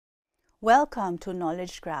Welcome to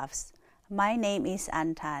Knowledge Graphs. My name is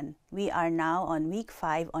Antan. We are now on Week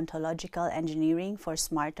 5 Ontological Engineering for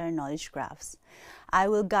Smarter Knowledge Graphs. I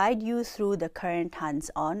will guide you through the current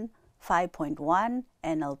hands-on 5.1,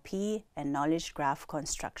 NLP, and Knowledge Graph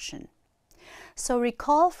construction. So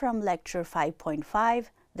recall from Lecture 5.5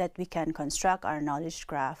 that we can construct our knowledge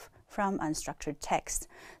graph from unstructured text.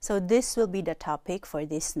 So this will be the topic for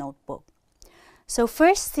this notebook. So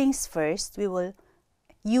first things first, we will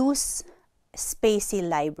use Spacy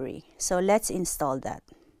library. So let's install that.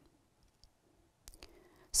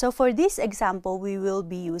 So for this example, we will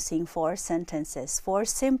be using 4 sentences, 4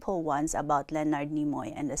 simple ones about Leonard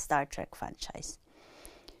Nimoy and the Star Trek franchise.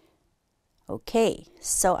 Okay,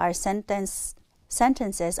 so our sentences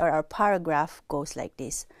or our paragraph goes like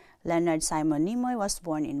this. Leonard Simon Nimoy was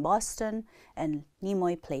born in Boston and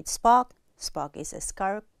Nimoy played Spock. Spock is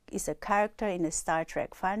a character in the Star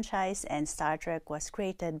Trek franchise, and Star Trek was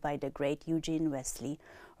created by the great Eugene Wesley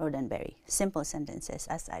Roddenberry. Simple sentences,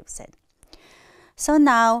 as I've said. So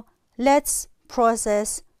now, let's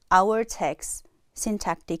process our text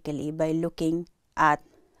syntactically by looking at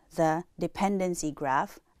the dependency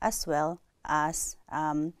graph as well as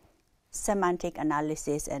semantic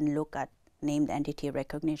analysis and look at named entity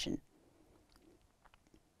recognition.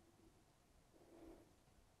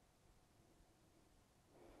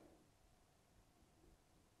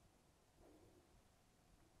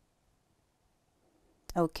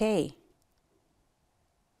 Okay,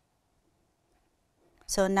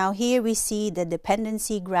 so now here we see the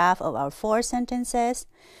dependency graph of our 4 sentences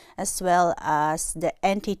as well as the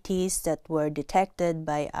entities that were detected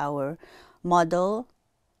by our model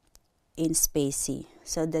in Spacy.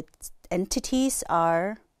 So the entities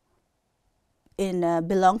are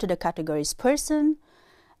belong to the categories person,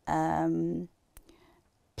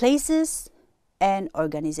 places, and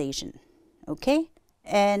organization. Okay,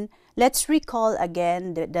 and let's recall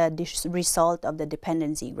again the result of the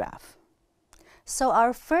dependency graph. So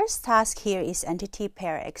our first task here is entity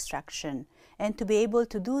pair extraction. And to be able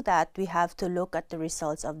to do that, we have to look at the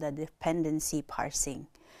results of the dependency parsing.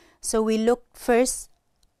 So we look first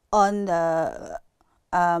on the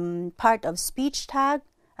part of speech tag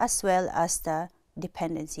as well as the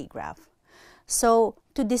dependency graph. So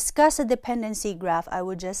to discuss a dependency graph, I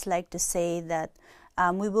would just like to say that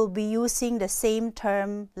we will be using the same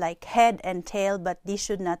term like head and tail, but this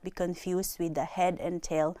should not be confused with the head and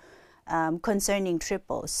tail concerning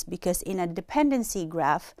triples, because in a dependency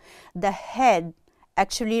graph, the head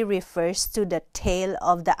actually refers to the tail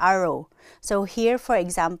of the arrow. So here, for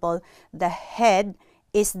example, the head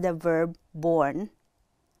is the verb born,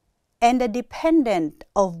 and the dependent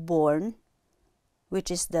of born, which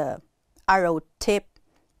is the arrow tip,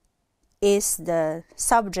 is the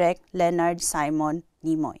subject Leonard Simon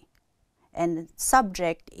Nimoy, and the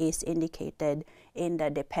subject is indicated in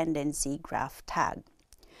the dependency graph tag.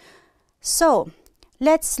 So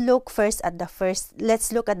let's look at the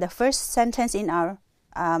first sentence in our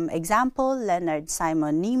example. Leonard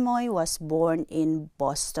Simon Nimoy was born in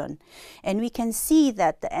Boston, and we can see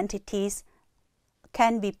that the entities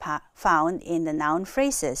can be found in the noun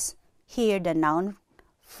phrases. Here the noun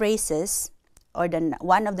phrases, or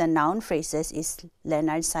one of the noun phrases is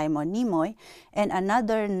Leonard Simon Nimoy, and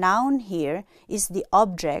another noun here is the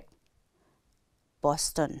object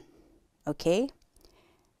Boston. Okay?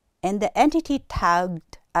 And the entity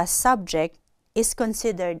tagged as subject is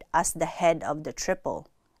considered as the head of the triple,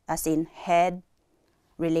 as in head,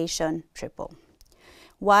 relation, triple.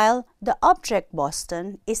 While the object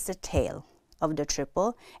Boston is the tail of the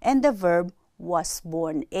triple, and the verb was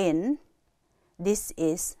born in, this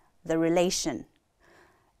is the relation.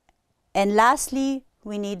 And lastly,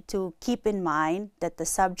 we need to keep in mind that the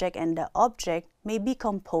subject and the object may be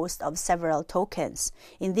composed of several tokens.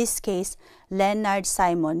 In this case, Leonard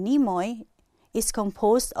Simon Nimoy is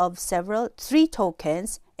composed of 3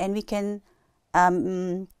 tokens, and we can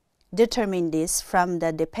determine this from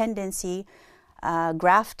the dependency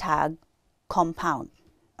graph tag compound.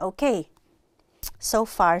 Okay, so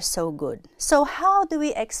far so good. So how do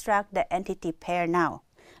we extract the entity pair now?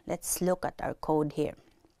 Let's look at our code here.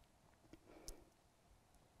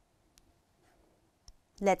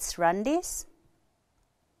 Let's run this.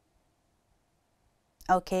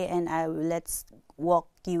 Okay, and let's walk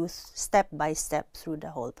you step by step through the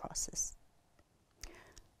whole process.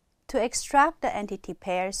 To extract the entity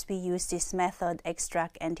pairs, we use this method,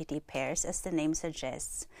 extract entity pairs, as the name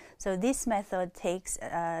suggests. So this method takes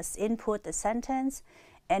as input a sentence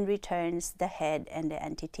and returns the head and the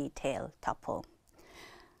entity tail tuple.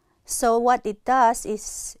 So what it does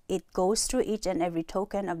is it goes through each and every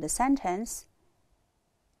token of the sentence,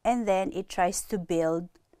 and then it tries to build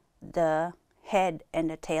the head and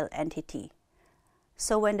the tail entity.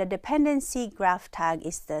 So when the dependency graph tag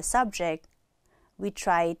is the subject, we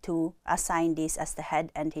try to assign this as the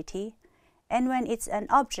head entity. And when it's an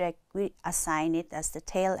object, we assign it as the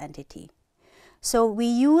tail entity. So we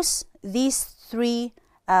use these three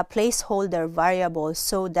placeholder variables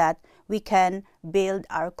so that we can build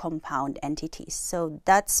our compound entities. So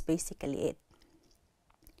that's basically it.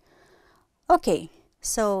 Okay,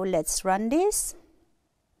 so let's run this.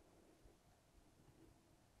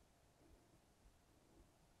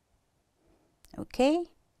 Okay,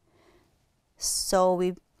 so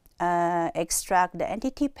we extract the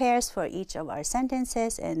entity pairs for each of our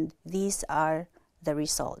sentences, and these are the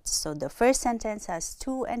results. So the first sentence has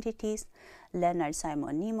two entities, Leonard,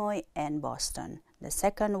 Simon, Nimoy, and Boston. The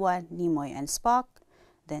second one, Nimoy and Spock,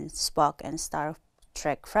 then Spock and Star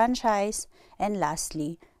Trek franchise, and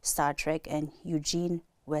lastly, Star Trek and Eugene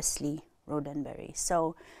Wesley Roddenberry.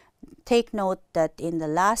 So take note that in the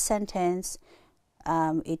last sentence,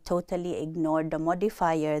 it totally ignored the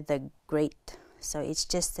modifier, the great. So it's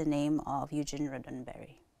just the name of Eugene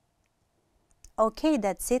Roddenberry. Okay,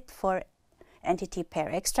 that's it for entity pair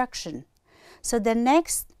extraction. So the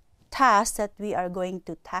next task that we are going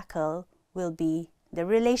to tackle will be the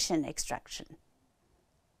relation extraction.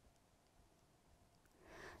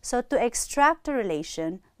 So to extract the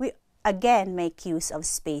relation, we again make use of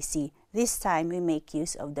spacey. This time we make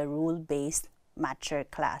use of the rule-based matcher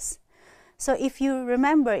class. So if you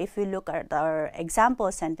remember, if we look at our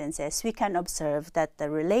example sentences, we can observe that the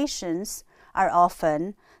relations are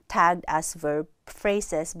often tagged as verb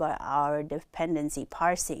phrases by our dependency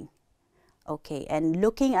parsing. Okay, and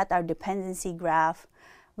looking at our dependency graph,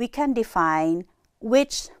 we can define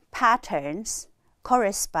which patterns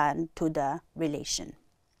correspond to the relation.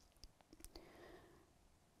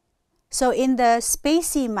 So in the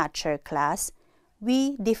spacey matcher class,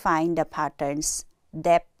 we define the patterns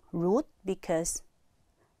depth root, because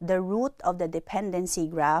the root of the dependency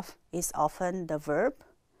graph is often the verb,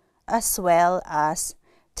 as well as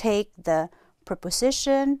take the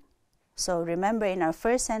preposition. So remember, in our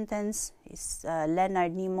first sentence,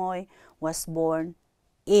 Leonard Nimoy was born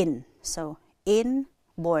in. So in,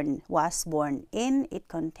 born, was born in, it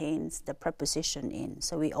contains the preposition in.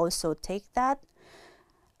 So we also take that,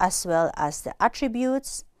 as well as the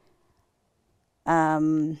attributes,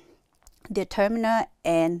 determiner,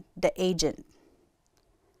 and the agent.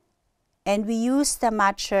 And we use the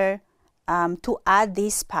matcher to add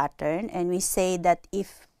this pattern, and we say that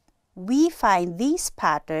if we find these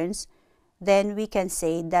patterns, then we can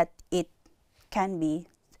say that it can be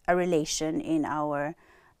a relation in our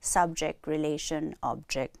subject relation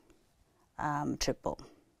object triple.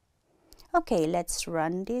 Okay, let's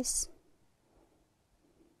run this.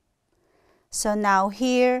 So now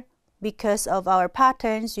here, because of our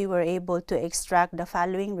patterns, we were able to extract the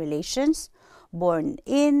following relations: born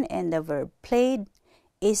in, and the verb played,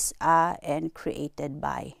 is a, and created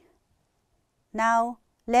by. Now,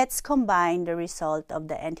 let's combine the result of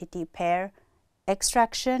the entity pair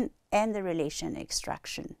extraction and the relation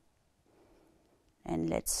extraction. And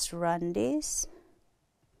let's run this.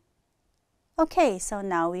 Okay, so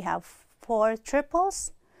now we have 4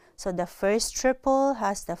 triples. So the first triple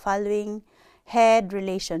has the following: head,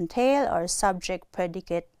 relation, tail, or subject,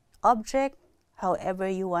 predicate, object, however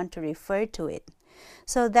you want to refer to it.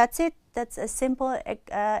 So that's it. That's a simple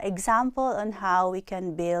example on how we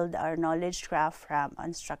can build our knowledge graph from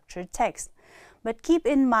unstructured text. But keep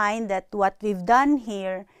in mind that what we've done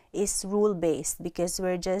here is rule-based, because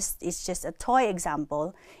it's just a toy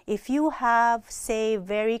example. If you have, say,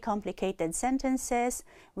 very complicated sentences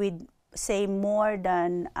with, say, more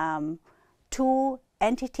than 2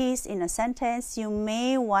 entities in a sentence, you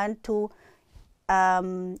may want to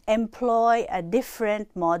employ a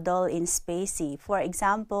different model in spacey. For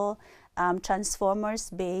example,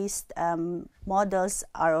 transformers-based models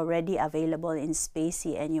are already available in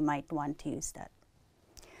spacey, and you might want to use that.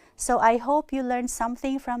 So I hope you learned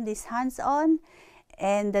something from this hands-on,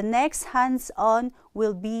 and the next hands-on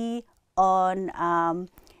will be on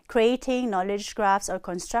creating knowledge graphs or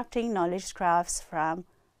constructing knowledge graphs from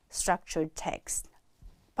structured text,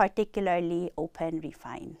 particularly Open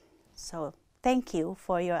Refine. So thank you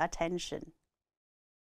for your attention.